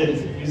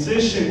talented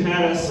musician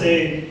had us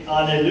say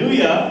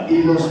Hallelujah,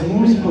 y los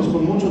músicos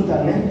con mucho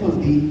talento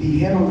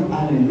dijeron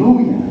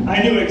Aleluya,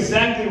 I knew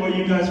exactly what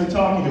you guys were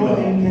talking about.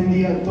 Yo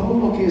entendía todo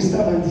lo que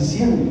estaban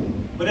diciendo.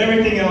 But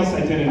everything else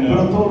I didn't know.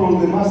 Pero todo lo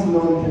demás no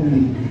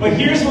entendí. But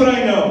here's what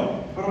I know.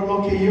 Pero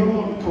lo que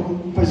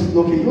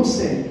yo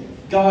sé,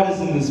 God is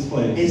in this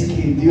place. Es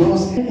que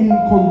Dios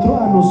encontró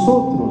a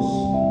nosotros.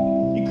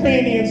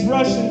 Ukrainians,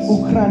 Russians,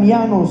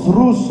 ucranianos,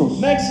 rusos,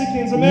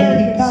 Mexicans,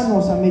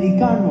 Americans,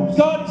 americanos.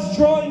 God is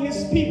drawing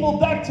His people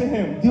back to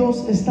Him.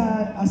 Dios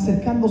está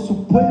acercando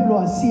su pueblo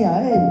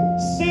hacia él.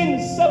 Sin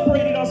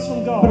separated us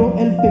from God. Pero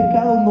el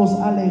pecado nos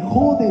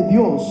alejó de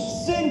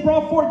Dios. Sin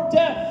brought forth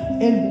death.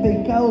 El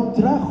pecado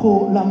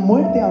trajo la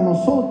muerte a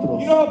nosotros.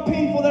 You know how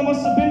painful that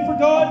must have been for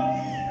God?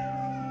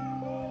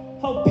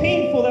 How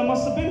painful that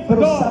must have been for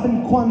Pero God.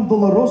 ¿saben cuán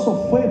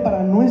doloroso fue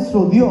para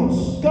nuestro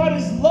Dios? God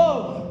is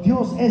love.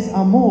 Dios es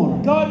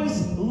amor. God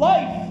is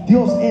life.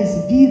 Dios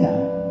es vida.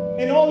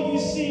 And all you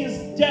see is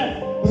death.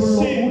 Pero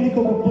lo sin.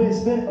 único que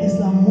puedes ver es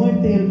la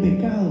muerte y el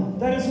pecado.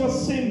 That is what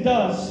sin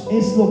does.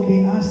 Es lo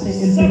que hace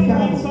el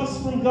Separates pecado. us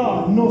from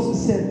God. Nos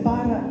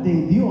separa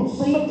de Dios.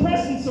 From the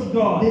presence of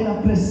God. De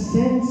la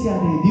presencia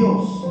de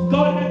Dios.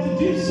 God had to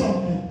do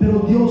something. Pero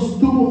Dios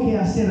tuvo que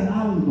hacer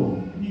algo.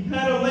 He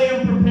had a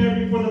lamb prepared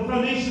before the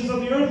foundations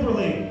of the earth were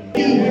laid.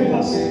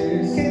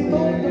 Que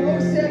todo dolor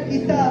sea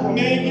quitado.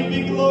 May you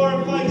be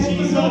glorified,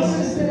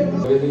 Jesus.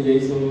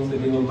 Jason, hemos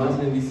tenido más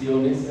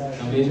bendiciones.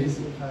 Amén.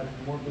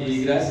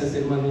 Y gracias,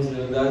 hermanos, de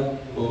verdad,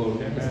 por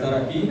estar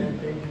aquí.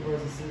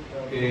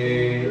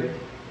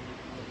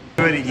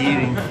 Already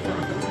eating.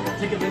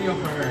 Take a video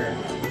for her.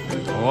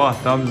 Oh,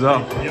 thumbs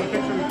up.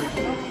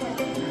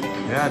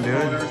 Yeah,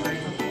 dude.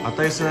 I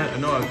thought you said that.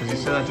 No, because you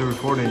said that to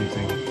record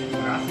anything.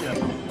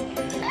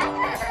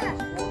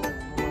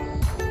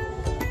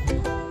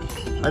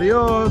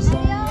 Adios.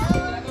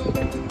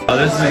 Oh,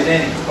 this is.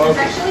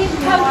 Actually,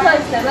 come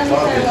closer. Let me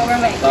show you what we're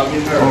making.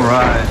 All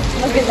right.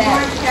 Look at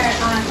that.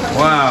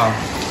 Wow.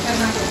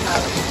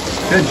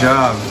 Good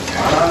job.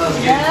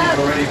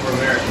 We're ready for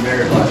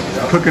marriage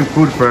life. Cooking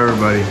food for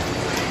everybody.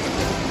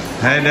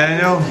 Hey,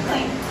 Daniel.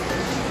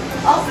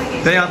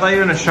 Daniel, I thought you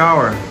were in a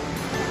shower.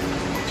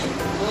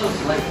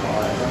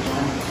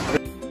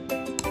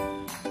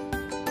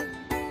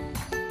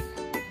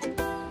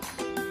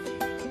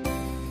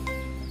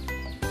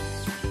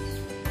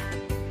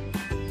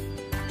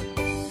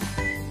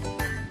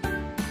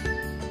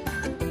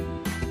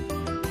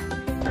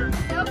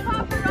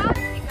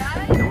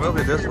 It will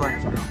be this one.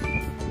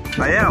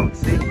 I am,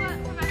 see?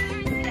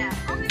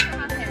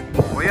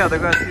 Well, yeah, they're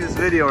gonna see this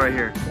video right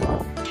here.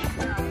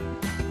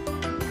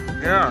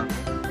 Yeah.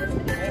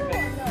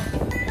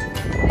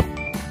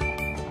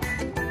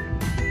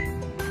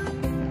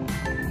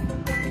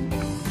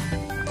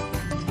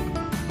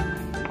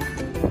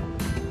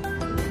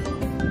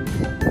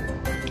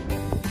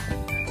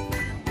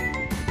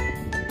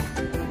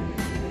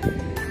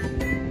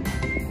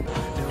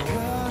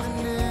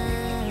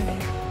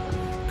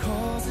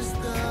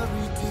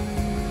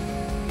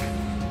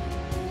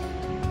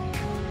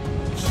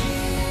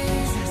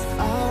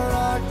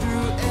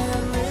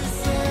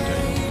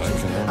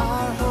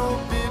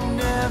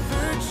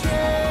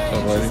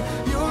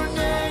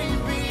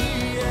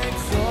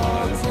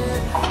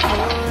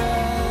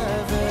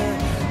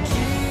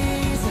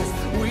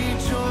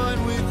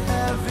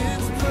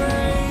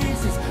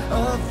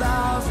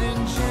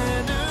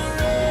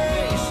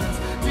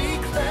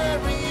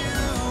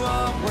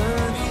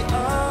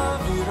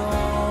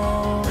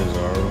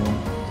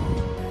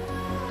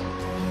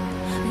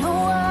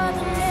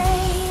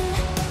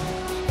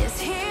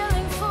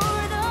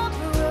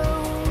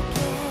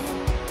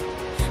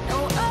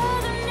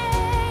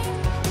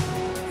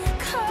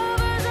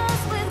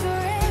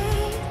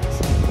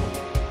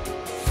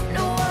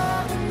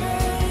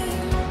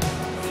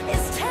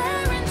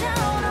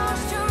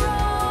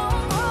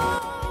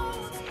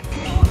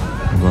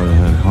 About to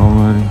head home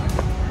already.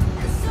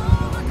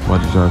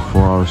 About to drive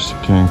 4 hours to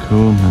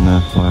Cancun and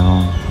then fly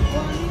home.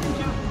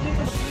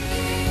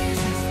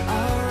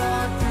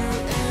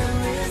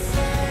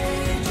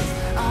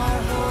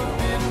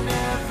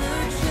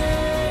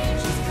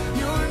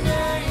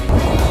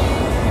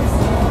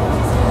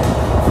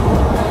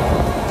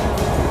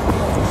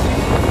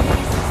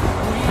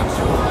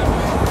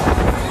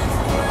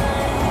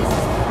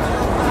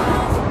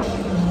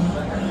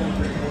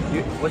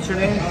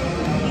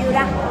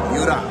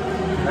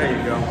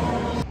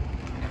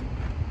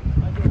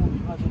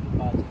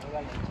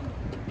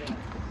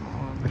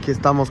 Aquí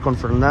estamos con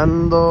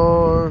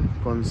Fernando,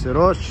 con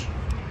Sirosh,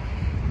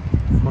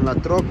 con la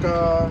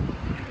troca,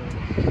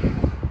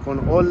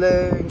 con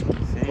Oleg,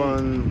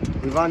 con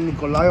Iván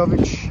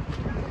Nikolaevich,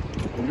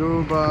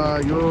 Luba,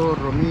 yo,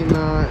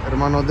 Romina,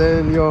 hermano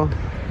Delio.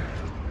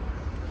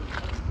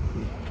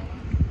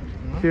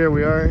 Here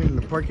we are in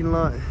the parking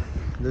lot.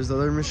 There's the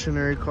other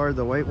missionary car,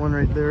 the white one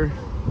right there.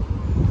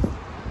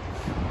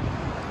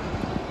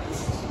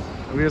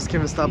 We just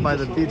came to stop by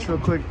the beach real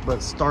quick,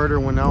 but starter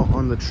went out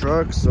on the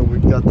truck, so we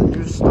got the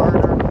new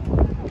starter,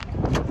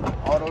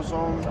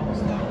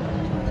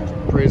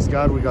 AutoZone. Praise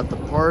God, we got the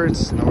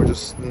parts. Now we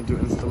just need to do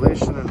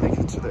installation and make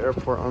it to the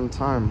airport on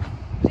time.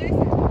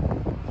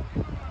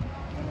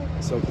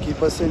 So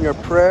keep us in your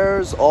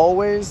prayers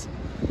always.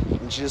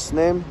 In Jesus'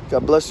 name,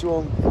 God bless you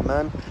all.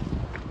 Amen. Oh,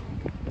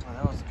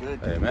 that was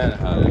good. Amen.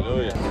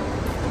 Hallelujah.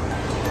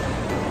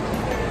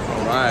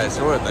 All right,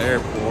 so we're at the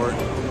airport.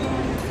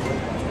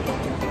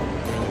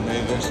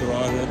 There's a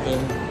rod right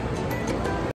there.